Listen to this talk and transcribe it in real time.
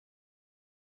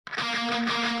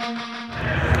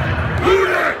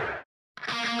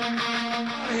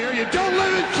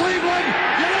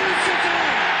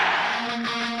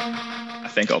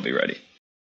think I'll be ready.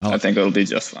 Oh. I think it'll be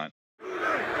just fine.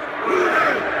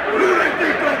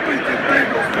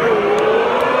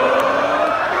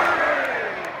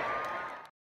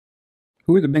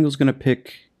 Who are the Bengals going to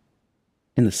pick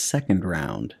in the second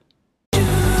round?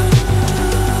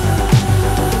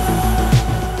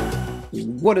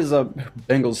 What is up,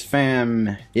 Bengals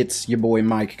fam? It's your boy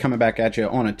Mike coming back at you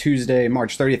on a Tuesday,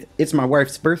 March 30th. It's my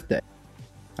wife's birthday.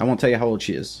 I won't tell you how old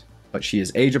she is, but she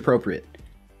is age appropriate.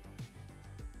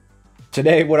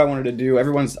 Today, what I wanted to do,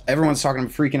 everyone's talking,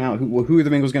 freaking out. Who are the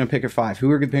Bengals going to pick at 5? Who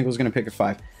are the Bengals going to pick at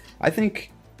 5? I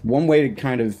think one way to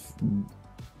kind of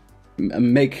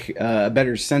make a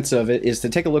better sense of it is to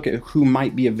take a look at who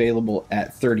might be available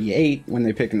at 38 when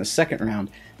they pick in the second round.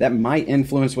 That might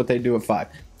influence what they do at 5.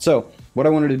 So what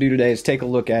I wanted to do today is take a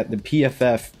look at the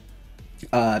PFF.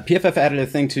 PFF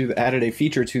added a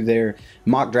feature to their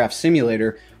mock draft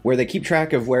simulator where they keep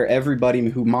track of where everybody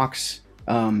who mocks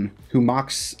on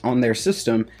their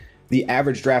system the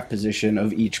average draft position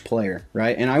of each player,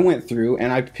 right? And I went through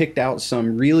and I picked out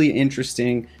some really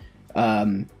interesting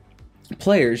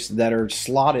players that are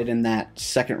slotted in that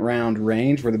second round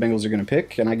range where the Bengals are going to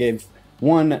pick. And I gave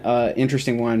one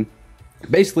interesting one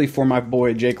basically for my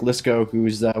boy Jake Lisco,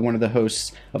 who's one of the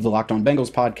hosts of the Locked On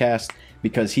Bengals podcast,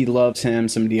 because he loves him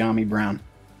some De'Ami Brown.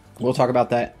 We'll talk about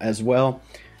that as well.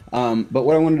 But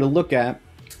what I wanted to look at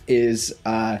is,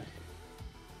 are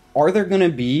there going to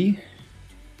be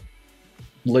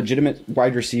legitimate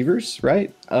wide receivers,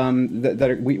 right?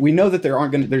 We know that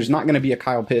there's not going to be a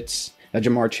Kyle Pitts, a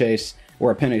Jamar Chase,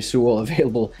 or a Penei Sewell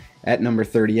available at number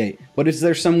 38. But is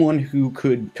there someone who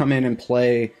could come in and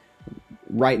play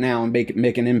right now and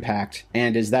make an impact?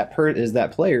 And is that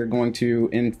player going to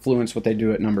influence what they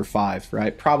do at number 5?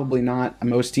 Right? Probably not.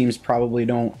 Most teams probably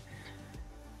don't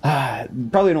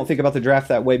think about the draft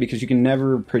that way, because you can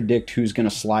never predict who's going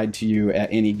to slide to you at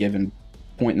any given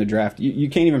point in the draft. You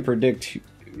can't even predict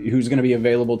who's going to be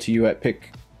available to you at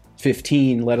pick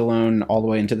 15, let alone all the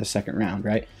way into the second round,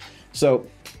 right? So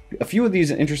a few of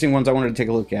these interesting ones I wanted to take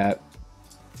a look at.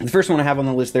 The first one I have on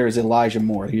the list there is Elijah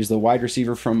Moore. He's the wide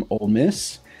receiver from Ole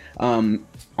Miss. On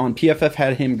PFF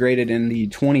had him graded in the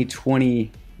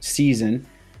 2020 season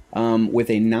with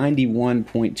a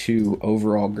 91.2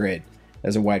 overall grade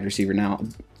as a wide receiver. Now,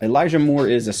 Elijah Moore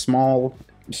is a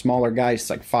smaller guy. He's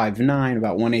like 5'9",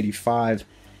 about 185.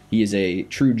 He is a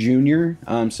true junior,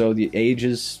 so the age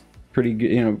is pretty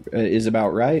good, is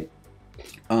about right.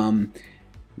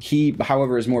 He,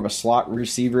 however, is more of a slot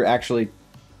receiver. Actually,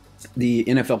 the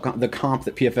the comp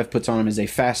that PFF puts on him is a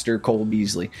faster Cole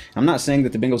Beasley. I'm not saying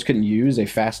that the Bengals couldn't use a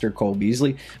faster Cole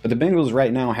Beasley, but the Bengals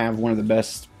right now have one of the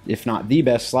best, if not the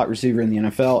best, slot receiver in the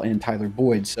NFL, and Tyler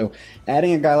Boyd. So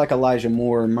adding a guy like Elijah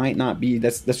Moore might not be,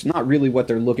 that's not really what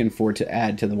they're looking for to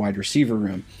add to the wide receiver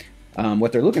room.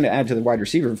 What they're looking to add to the wide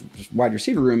receiver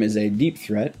room is a deep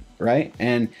threat, right?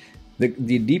 And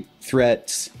the deep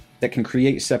threats that can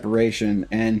create separation.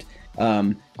 And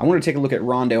I want to take a look at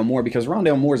Rondale Moore, because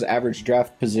Rondale Moore's average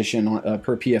draft position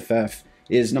per PFF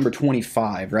is number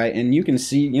 25, right? And you can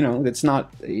see, it's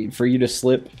not for you to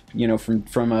slip,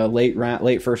 from a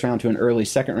late first round to an early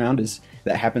second round.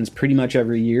 That happens pretty much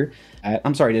every year.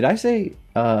 I'm sorry, did I say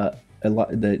that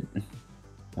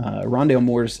Rondale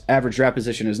Moore's average draft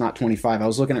position is not 25? I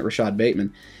was looking at Rashad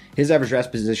Bateman. His average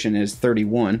draft position is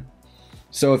 31.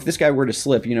 So if this guy were to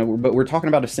slip, but we're talking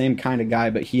about the same kind of guy,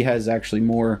 but he has actually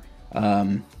more,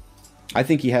 I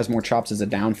think he has more chops as a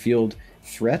downfield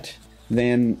threat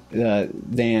than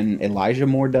Elijah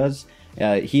Moore does.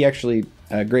 He actually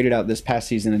graded out this past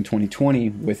season in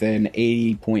 2020 with an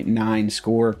 80.9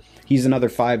 score. He's another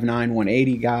 5'9",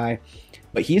 180 guy,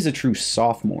 but he's a true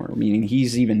sophomore, meaning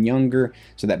he's even younger,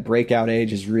 so that breakout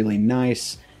age is really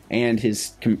nice. And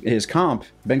his comp,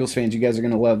 Bengals fans, you guys are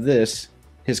going to love this.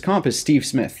 His comp is Steve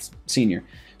Smith Sr.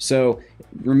 So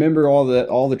remember all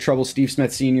the trouble Steve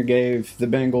Smith Sr. gave the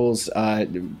Bengals.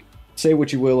 Say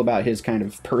what you will about his kind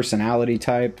of personality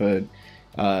type.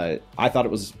 I thought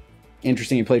it was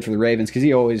interesting he played for the Ravens, because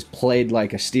he always played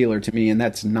like a Steeler to me, and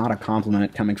that's not a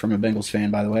compliment coming from a Bengals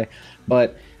fan, by the way.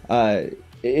 But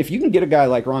if you can get a guy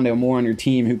like Rondale Moore on your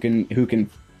team who can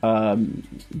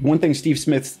one thing Steve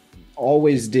Smith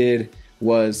always did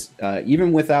was,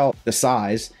 even without the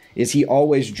size, is he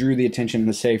always drew the attention of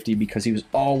the safety, because he was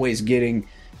always getting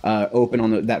open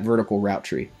on that vertical route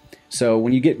tree. So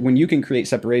when you can create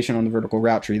separation on the vertical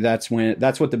route tree, that's what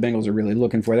the Bengals are really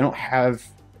looking for. They don't have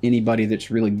anybody that's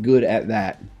really good at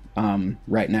that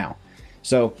right now.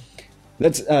 So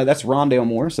that's Rondale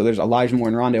Moore. So there's Elijah Moore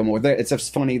and Rondale Moore. It's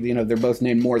just funny, they're both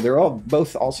named Moore. They're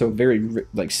both also very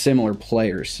similar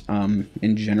players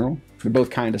in general. They're both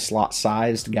kind of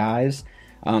slot-sized guys.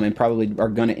 and probably are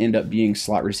going to end up being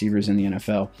slot receivers in the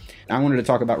NFL. I wanted to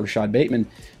talk about Rashad Bateman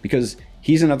because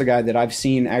he's another guy that I've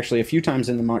seen actually a few times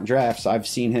in the mock drafts. I've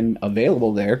seen him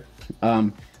available there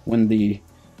when the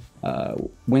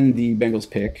Bengals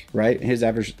pick, right? His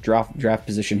average draft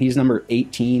position, he's number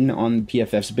 18 on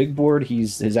PFF's big board.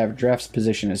 His average draft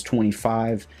position is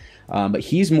 25, but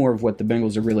he's more of what the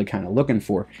Bengals are really kind of looking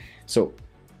for. So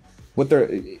what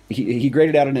he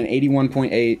graded out at an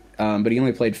 81.8, but he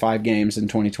only played 5 games in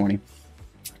 2020.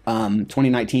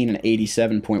 2019 an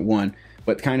 87.1,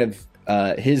 but kind of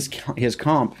his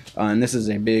comp, and this is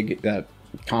a big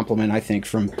compliment I think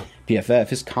from PFF.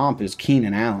 His comp is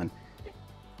Keenan Allen.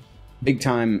 Big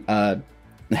time.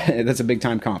 That's a big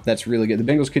time comp. That's really good. The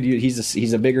Bengals could use.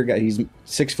 He's a bigger guy. He's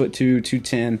 6'2",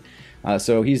 210.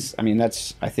 So he's. I mean,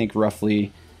 that's I think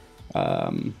roughly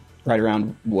right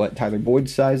around what Tyler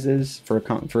Boyd's size is for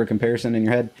a comparison in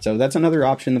your head. So that's another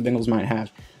option the Bengals might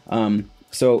have.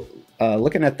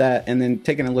 Looking at that and then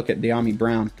taking a look at Dyami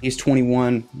Brown. He's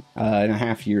 21 and a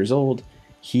half years old.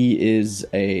 He is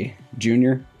a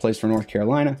junior. Plays for North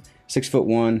Carolina.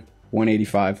 6'1",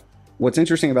 185. What's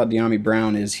interesting about Dyami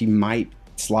Brown is he might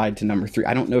slide to number 3.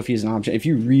 I don't know if he's an option. If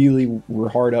you really were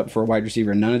hard up for a wide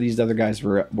receiver and none of these other guys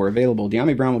were available,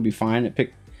 Dyami Brown would be fine at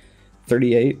pick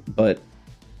 38, but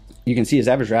you can see his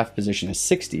average draft position is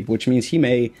 60, which means he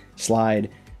may slide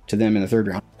to them in the 3rd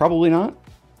round. Probably not,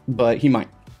 but he might.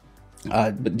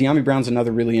 But Dyami Brown's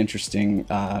another really interesting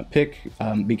pick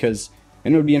because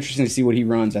it would be interesting to see what he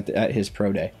runs at his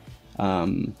pro day.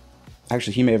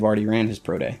 Actually, he may have already ran his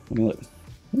pro day. Let me look.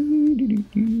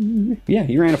 Yeah,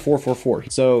 he ran a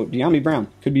 4.44. So Dyami Brown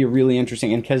could be a really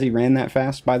interesting, and because he ran that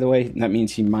fast, by the way, that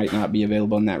means he might not be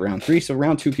available in that round 3. So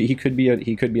round 2, he could be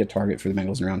a target for the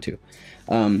Bengals in round 2.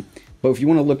 But if you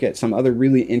want to look at some other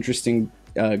really interesting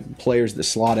players that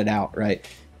slotted out right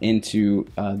into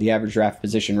the average draft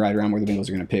position right around where the Bengals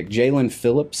are going to pick, Jalen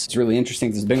Phillips. It's really interesting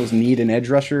because the Bengals need an edge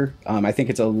rusher. I think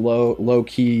it's a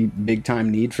low-key, big-time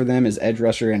need for them is edge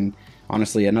rusher and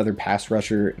honestly another pass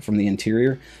rusher from the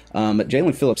interior. But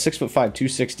Jalen Phillips, 6'5",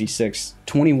 266,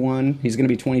 21. He's going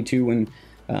to be 22 when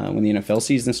the NFL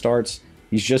season starts.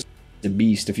 He's just a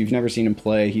beast. If you've never seen him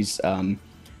play, he's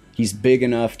big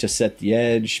enough to set the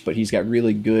edge, but he's got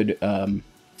really good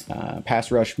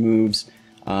pass rush moves.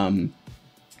 Comp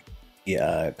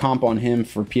on him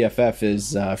for PFF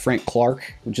is Frank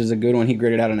Clark, which is a good one. He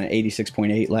graded out on an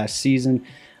 86.8 last season,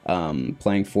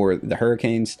 playing for the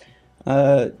Hurricanes.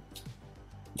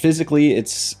 Physically,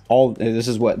 it's all. This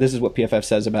is what PFF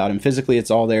says about him. Physically, it's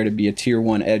all there to be a tier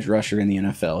 1 edge rusher in the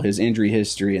NFL. His injury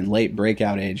history and late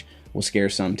breakout age will scare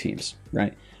some teams,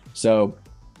 right? So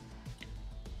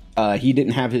he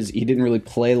didn't really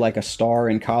play like a star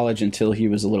in college until he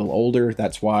was a little older.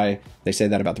 That's why they say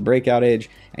that about the breakout age.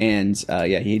 And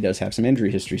yeah, he does have some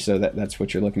injury history, so that's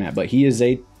what you're looking at. But he is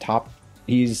a top.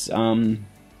 He's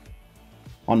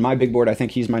on my big board, I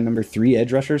think he's my number 3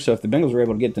 edge rusher. So if the Bengals were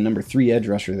able to get the number 3 edge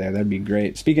rusher there, that'd be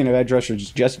great. Speaking of edge rushers,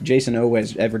 just Jason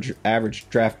Oweh's average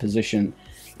draft position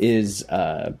is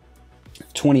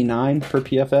 29 per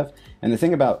PFF. And the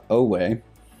thing about Oweh,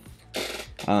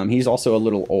 he's also a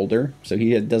little older, so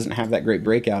he doesn't have that great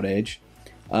breakout age.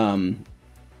 How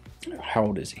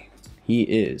old is he? He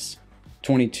is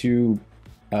 22.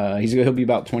 He'll be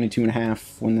about 22 and a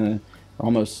half when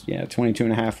 22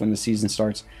 and a half when the season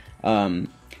starts.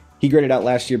 He graded out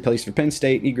last year, plays for Penn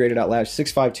State. He graded out last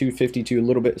 6'5", 252, a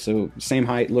little bit, so same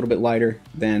height, a little bit lighter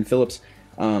than Phillips.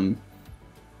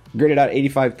 Graded out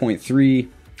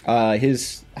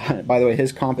 85.3. By the way,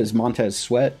 his comp is Montez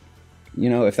Sweat.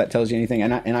 You know, if that tells you anything.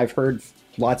 And I've heard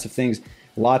lots of things.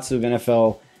 Lots of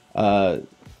NFL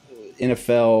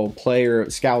player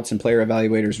scouts and player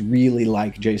evaluators really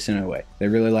like Jason Oweh. They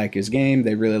really like his game.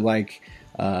 They really like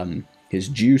his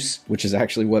juice, which is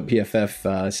actually what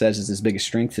PFF says is his biggest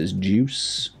strength, is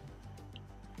juice.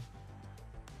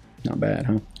 Not bad,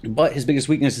 huh? But his biggest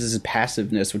weakness is his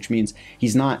passiveness, which means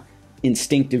he's not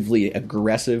instinctively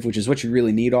aggressive, which is what you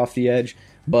really need off the edge.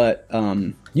 But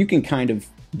you can kind of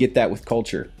get that with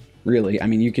culture, really. I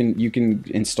mean, you can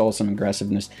install some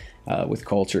aggressiveness with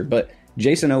culture. But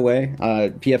Jason Oweh,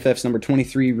 PFF's number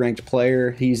 23 ranked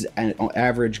player. He's an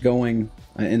average going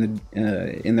in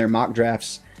their mock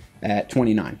drafts at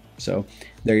 29. So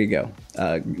there you go.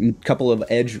 A couple of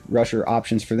edge rusher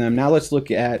options for them. Now let's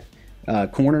look at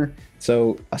corner.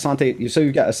 So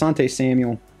you've got Asante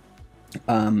Samuel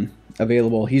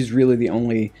available. He's really the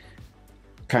only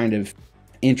kind of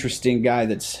interesting guy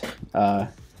that's going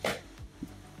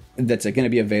to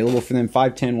be available for them.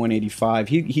 5'10", 185.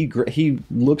 He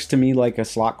looks to me like a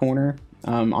slot corner,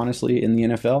 honestly, in the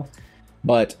NFL,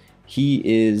 but he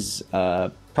is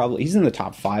probably, he's in the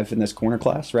top 5 in this corner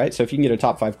class, right? So if you can get a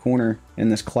top 5 corner in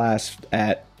this class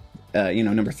at, you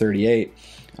know, number 38,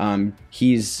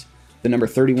 he's the number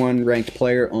 31 ranked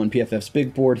player on PFF's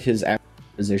big board. His average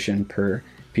position per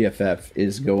PFF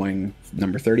is going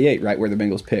number 38, right where the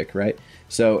Bengals pick, right?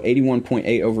 So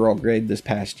 81.8 overall grade this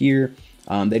past year.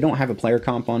 They don't have a player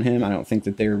comp on him. I don't think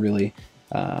that they're really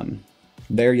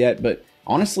there yet, but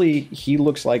honestly, he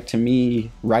looks like, to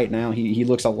me right now, he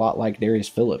looks a lot like Darius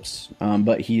Phillips,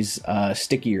 but he's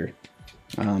stickier.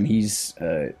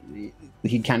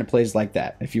 He kind of plays like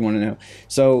that, if you want to know.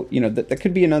 So, you know, that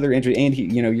could be another injury. And he,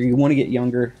 you know, you want to get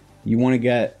younger. You want to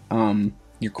get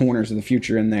your corners of the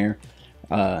future in there.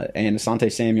 And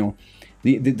Asante Samuel.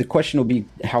 The question will be,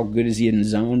 how good is he in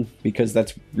zone? Because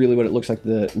that's really what it looks like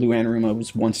the Lou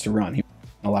Anarumo wants to run. He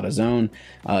a lot of zone.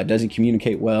 Does he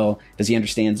communicate well? Does he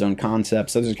understand zone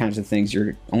concepts? Those are the kinds of things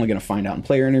you're only going to find out in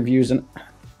player interviews. And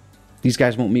these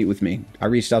guys won't meet with me. I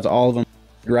reached out to all of them,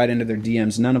 right into their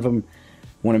DMs. None of them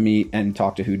want to meet and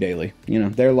talk to Who Daily. You know,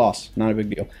 their loss, not a big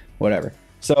deal. Whatever.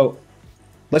 So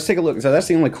let's take a look. So that's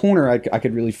the only corner I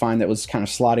could really find that was kind of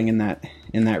slotting in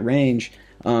that range.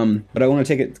 But I want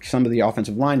to take some of the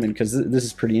offensive linemen, because this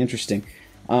is pretty interesting.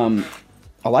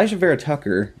 Elijah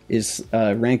Vera-Tucker is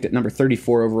ranked at number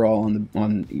 34 overall on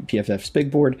PFF's big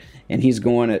board, and he's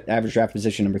going at average draft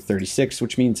position number 36,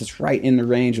 which means it's right in the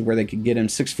range of where they could get him.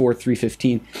 6'4",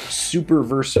 315, super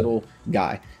versatile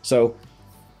guy. So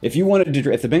if you wanted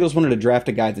to, if the Bengals wanted to draft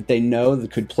a guy that they know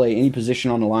that could play any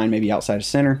position on the line, maybe outside of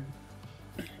center,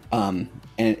 and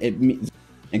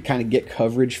kind of get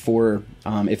coverage for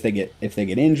if they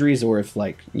get injuries, or if,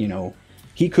 like, you know,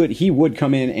 he would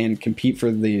come in and compete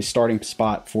for the starting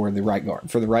spot for the right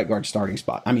guard starting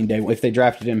spot. I mean, if they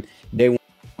drafted him, they would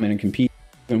come in and compete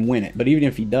and win it. But even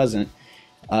if he doesn't,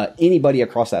 anybody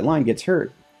across that line gets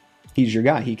hurt, he's your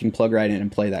guy. He can plug right in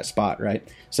and play that spot, right?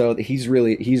 So he's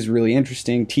really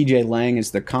interesting. TJ Lang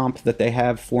is the comp that they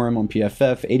have for him on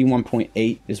PFF.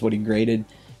 81.8 is what he graded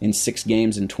in 6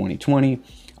 games in 2020.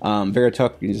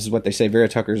 Vera-Tucker, this is what they say,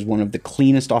 Vera-Tucker is one of the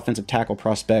cleanest offensive tackle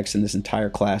prospects in this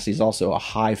entire class. He's also a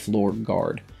high floor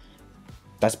guard.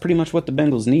 That's pretty much what the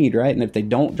Bengals need, right? And if they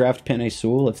don't draft Penei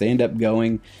Sewell, if they end up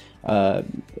going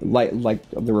like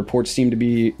the reports seem to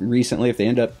be recently, if they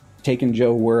end up taking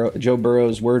Joe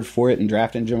Burrow's word for it and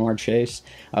drafting Ja'Marr Chase,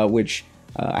 which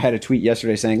I had a tweet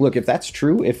yesterday saying, look, if that's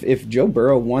true, if Joe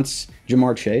Burrow wants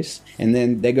Ja'Marr Chase and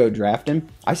then they go draft him,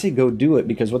 I say go do it,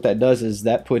 because what that does is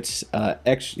that puts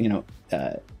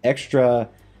extra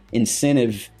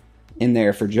incentive in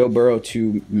there for Joe Burrow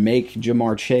to make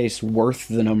Ja'Marr Chase worth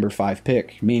the number 5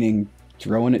 pick, meaning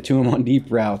throwing it to him on deep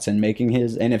routes and making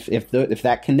his, and if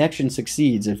that connection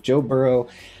succeeds, if Joe Burrow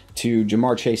to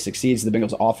Ja'Marr Chase succeeds, the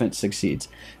Bengals offense succeeds.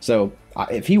 So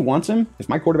if he wants him, if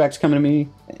my quarterback's coming to me,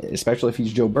 especially if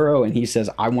he's Joe Burrow, and he says,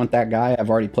 I want that guy, I've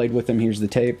already played with him, here's the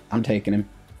tape, I'm taking him.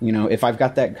 You know, if I've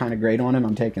got that kind of grade on him,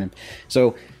 I'm taking him.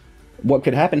 So what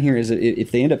could happen here is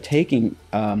if they end up taking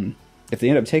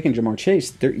Ja'Marr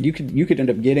Chase, you could end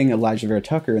up getting Elijah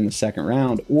Vera-Tucker in the 2nd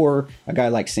round, or a guy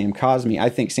like Sam Cosmi. I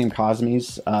think Sam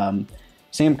Cosmi,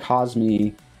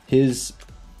 his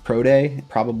pro day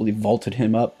probably vaulted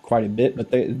him up quite a bit,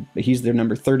 but he's their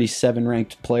number 37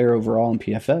 ranked player overall in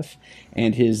PFF,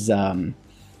 and his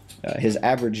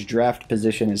average draft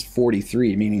position is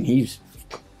 43, meaning he's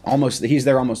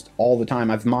there almost all the time.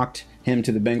 I've mocked him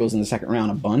to the Bengals in the 2nd round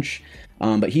a bunch,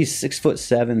 but he's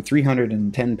 6'7",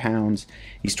 310 pounds.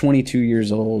 He's 22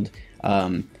 years old.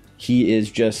 He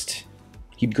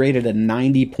graded a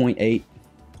 90.8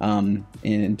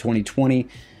 in 2020.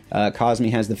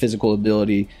 Cosmi has the physical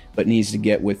ability, but needs to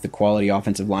get with the quality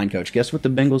offensive line coach. Guess what the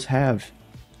Bengals have?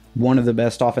 One of the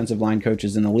best offensive line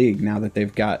coaches in the league, now that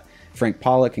they've got Frank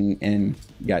Pollock and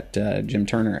got Jim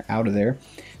Turner out of there.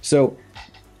 So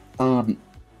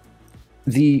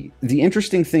the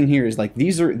interesting thing here is, like,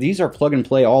 these are plug and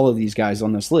play. All of these guys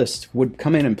on this list would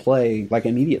come in and play like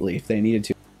immediately if they needed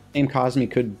to. Sam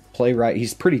Cosmi could play right.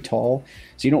 He's pretty tall,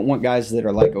 so you don't want guys that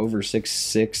are like over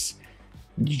 6'6",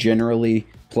 generally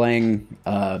playing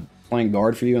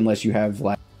guard for you, unless you have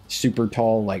like super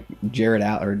tall, like Jared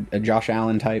Allen or a Josh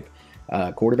Allen type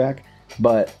quarterback.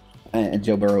 But and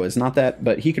Joe Burrow is not that,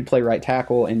 but he could play right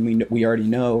tackle, and we already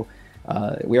know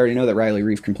that Riley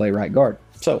Reef can play right guard.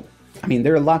 So I mean,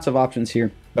 there are lots of options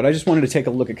here, but I just wanted to take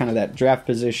a look at kind of that draft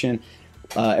position.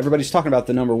 Everybody's talking about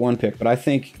the number 1 pick, but I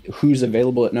think who's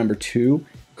available at number 2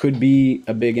 could be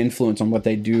a big influence on what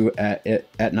they do in the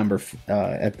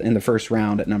 1st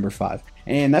round at number 5.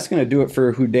 And that's going to do it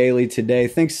for Who Daily today.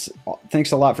 Thanks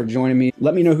a lot for joining me.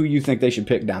 Let me know who you think they should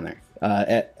pick down there.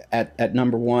 at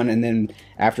number 1, and then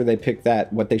after they pick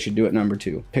that, what they should do at number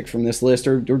 2. Pick from this list,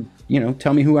 or you know,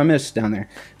 tell me who I missed down there.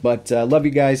 But love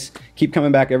you guys. Keep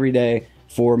coming back every day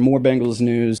for more Bengals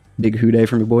news. Big Hoo Day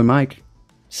from your boy Mike.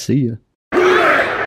 See ya.